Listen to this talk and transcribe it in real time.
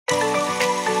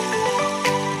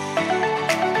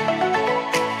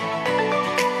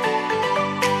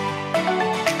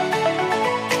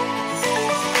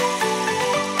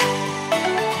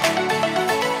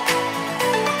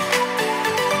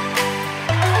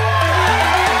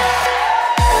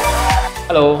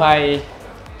Hello, hi.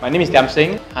 My name is Tiam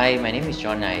Singh. Hi, my name is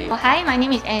John Nai. Oh, hi, my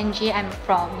name is Angie. I'm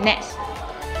from NETS.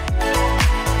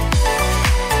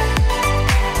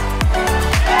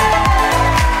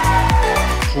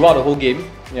 Throughout the whole game,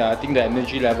 I think the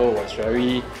energy level was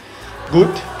very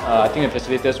good. I think the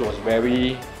facilitators was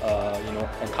very,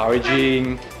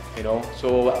 encouraging.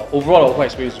 So overall, the whole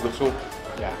experience is good. So,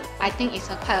 yeah. I think it's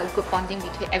quite a good bonding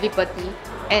between everybody,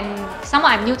 and somehow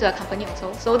I'm new to the company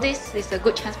also. So this is a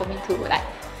good chance for me to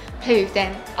play with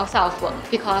them outside of work,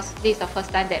 because this is the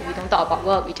first time that we don't talk about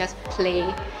work. We just play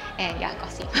and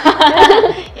gossip.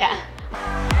 Yeah.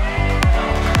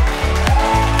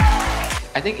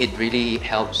 I think it really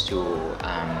helps to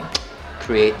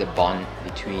create the bond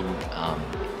between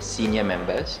senior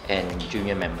members and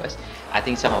junior members. I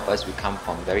think some of us, we come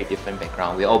from very different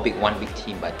background. We're all one big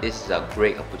team, but this is a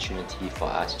great opportunity for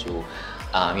us to,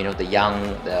 the young,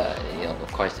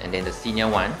 of course, and then the senior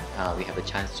one, we have a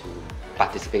chance to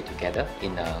participate together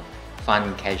in a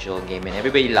fun, casual game, and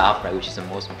everybody laugh, right, which is the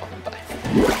most important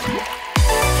part.